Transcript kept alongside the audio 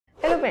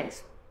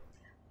friends,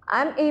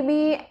 I'm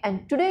AB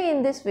and today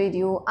in this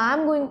video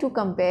I'm going to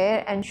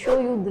compare and show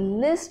you the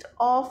list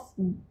of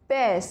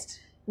best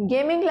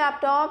gaming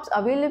laptops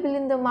available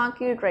in the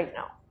market right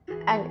now.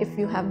 And if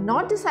you have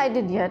not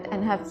decided yet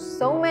and have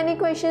so many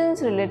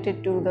questions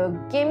related to the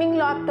gaming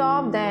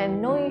laptop,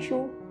 then no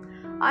issue.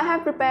 I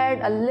have prepared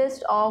a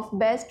list of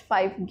best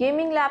 5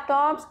 gaming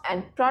laptops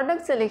and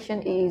product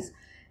selection is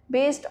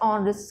based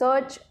on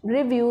research,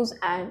 reviews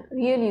and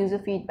real user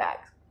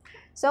feedback.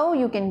 So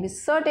you can be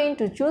certain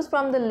to choose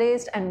from the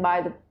list and buy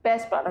the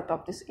best product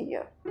of this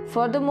year.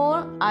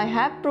 Furthermore, I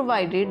have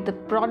provided the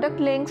product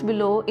links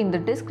below in the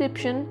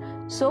description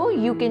so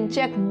you can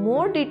check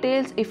more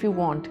details if you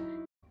want.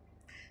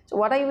 So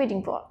what are you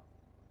waiting for?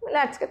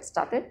 Let's get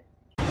started.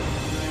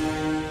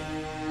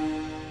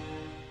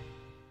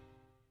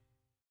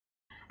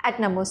 At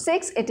number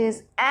 6, it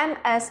is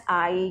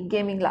MSI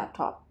gaming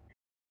laptop.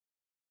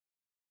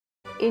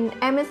 In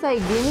MSI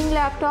gaming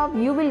laptop,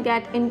 you will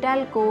get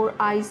Intel Core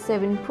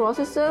i7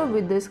 processor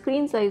with the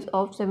screen size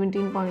of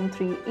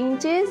 17.3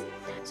 inches.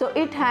 So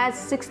it has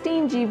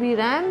 16 GB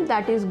RAM,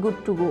 that is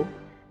good to go.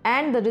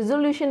 And the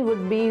resolution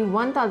would be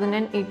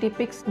 1080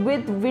 pixels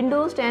with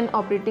Windows 10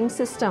 operating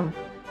system.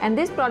 And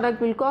this product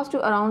will cost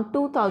you around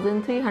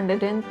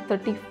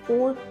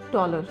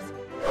 $2,334.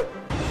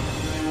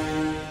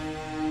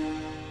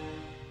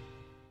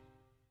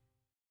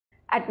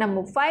 At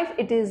number 5,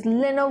 it is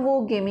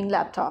Lenovo gaming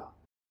laptop.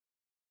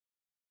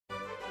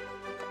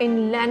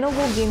 In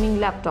Lenovo gaming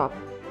laptop,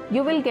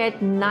 you will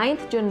get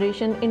 9th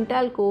generation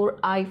Intel Core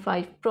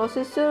i5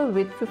 processor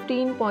with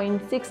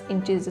 15.6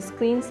 inches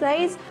screen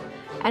size,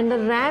 and the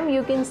RAM,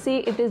 you can see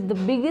it is the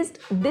biggest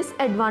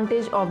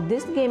disadvantage of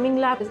this gaming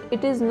laptop.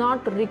 It is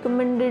not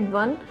recommended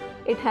one.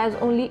 It has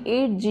only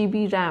 8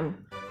 GB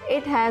RAM.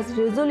 It has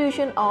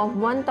resolution of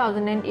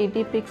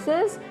 1080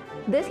 pixels.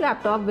 This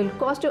laptop will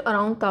cost you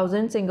around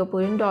 1000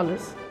 Singaporean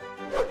dollars.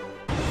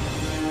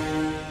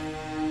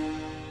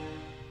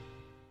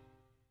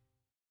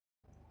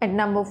 At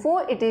number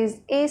 4, it is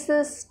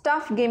Asus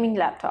TUF gaming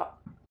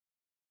laptop.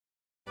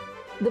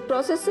 The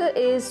processor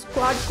is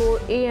quad-core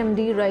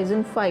AMD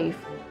Ryzen 5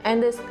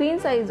 and the screen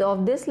size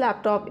of this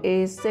laptop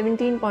is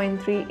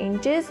 17.3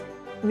 inches,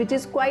 which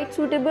is quite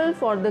suitable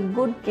for the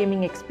good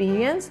gaming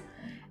experience.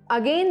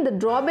 Again, the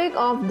drawback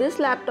of this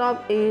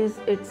laptop is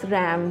its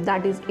RAM,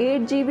 that is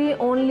 8 GB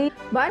only,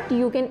 but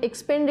you can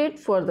expand it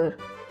further.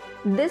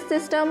 This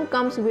system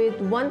comes with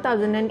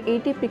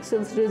 1080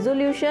 pixels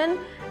resolution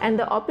and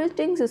the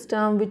operating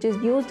system which is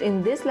used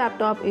in this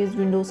laptop is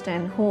Windows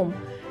 10 Home,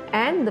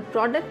 and the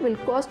product will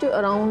cost you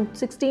around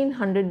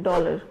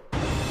 $1,600.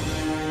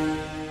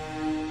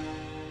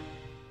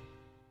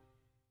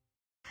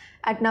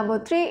 At number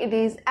 3, it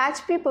is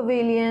HP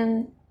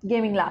Pavilion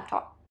gaming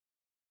laptop.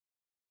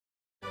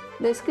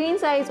 The screen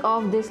size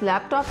of this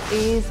laptop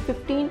is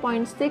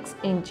 15.6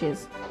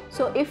 inches.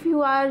 So if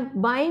you are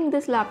buying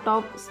this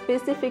laptop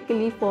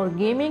specifically for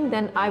gaming,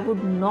 then I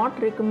would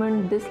not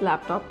recommend this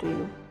laptop to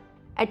you.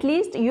 At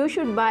least you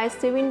should buy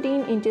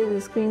 17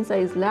 inches screen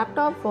size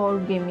laptop for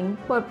gaming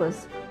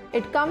purpose.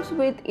 It comes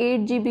with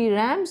 8 GB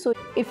RAM, so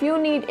if you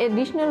need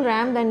additional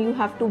RAM, then you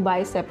have to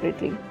buy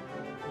separately.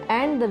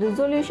 And the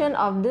resolution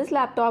of this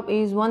laptop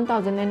is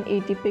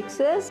 1080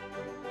 pixels.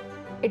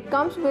 It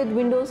comes with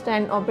Windows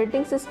 10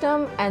 operating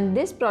system and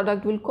this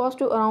product will cost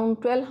you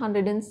around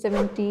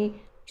 1270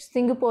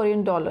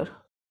 Singaporean dollar.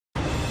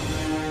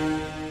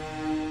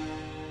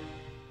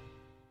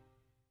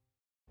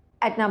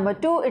 At number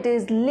 2, it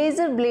is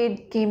Laser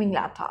Blade gaming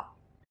laptop.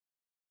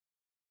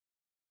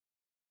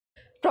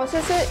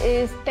 Processor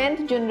is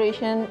 10th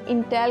generation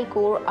Intel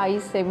Core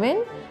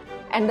i7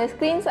 and the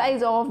screen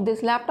size of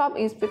this laptop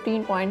is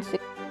 15.6,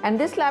 and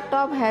this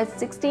laptop has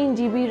 16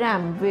 GB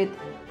RAM with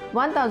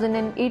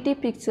 1080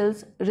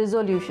 pixels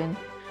resolution.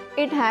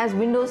 It has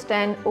Windows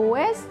 10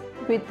 OS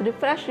with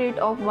refresh rate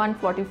of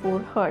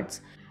 144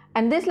 Hz,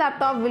 and this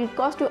laptop will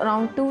cost you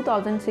around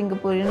 2000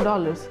 Singaporean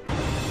dollars.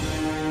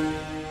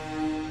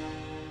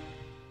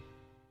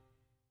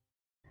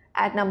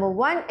 At number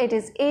 1, it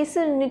is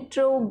Acer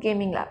Nitro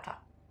gaming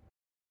laptop.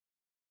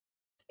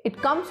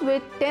 It comes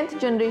with 10th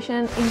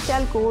generation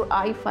Intel Core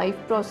i5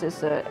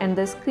 processor and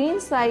the screen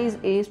size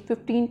is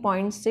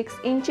 15.6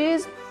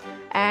 inches.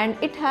 And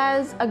it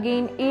has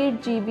again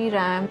 8 GB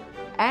RAM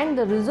and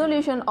the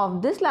resolution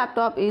of this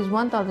laptop is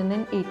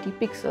 1080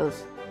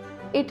 pixels.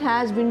 It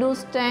has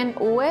Windows 10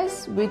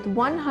 OS with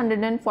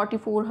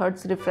 144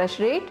 Hz refresh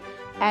rate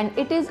and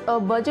it is a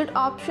budget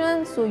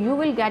option, so you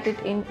will get it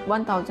in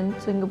 1000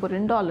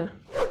 Singaporean dollar.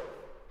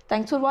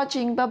 Thanks for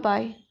watching. Bye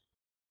bye.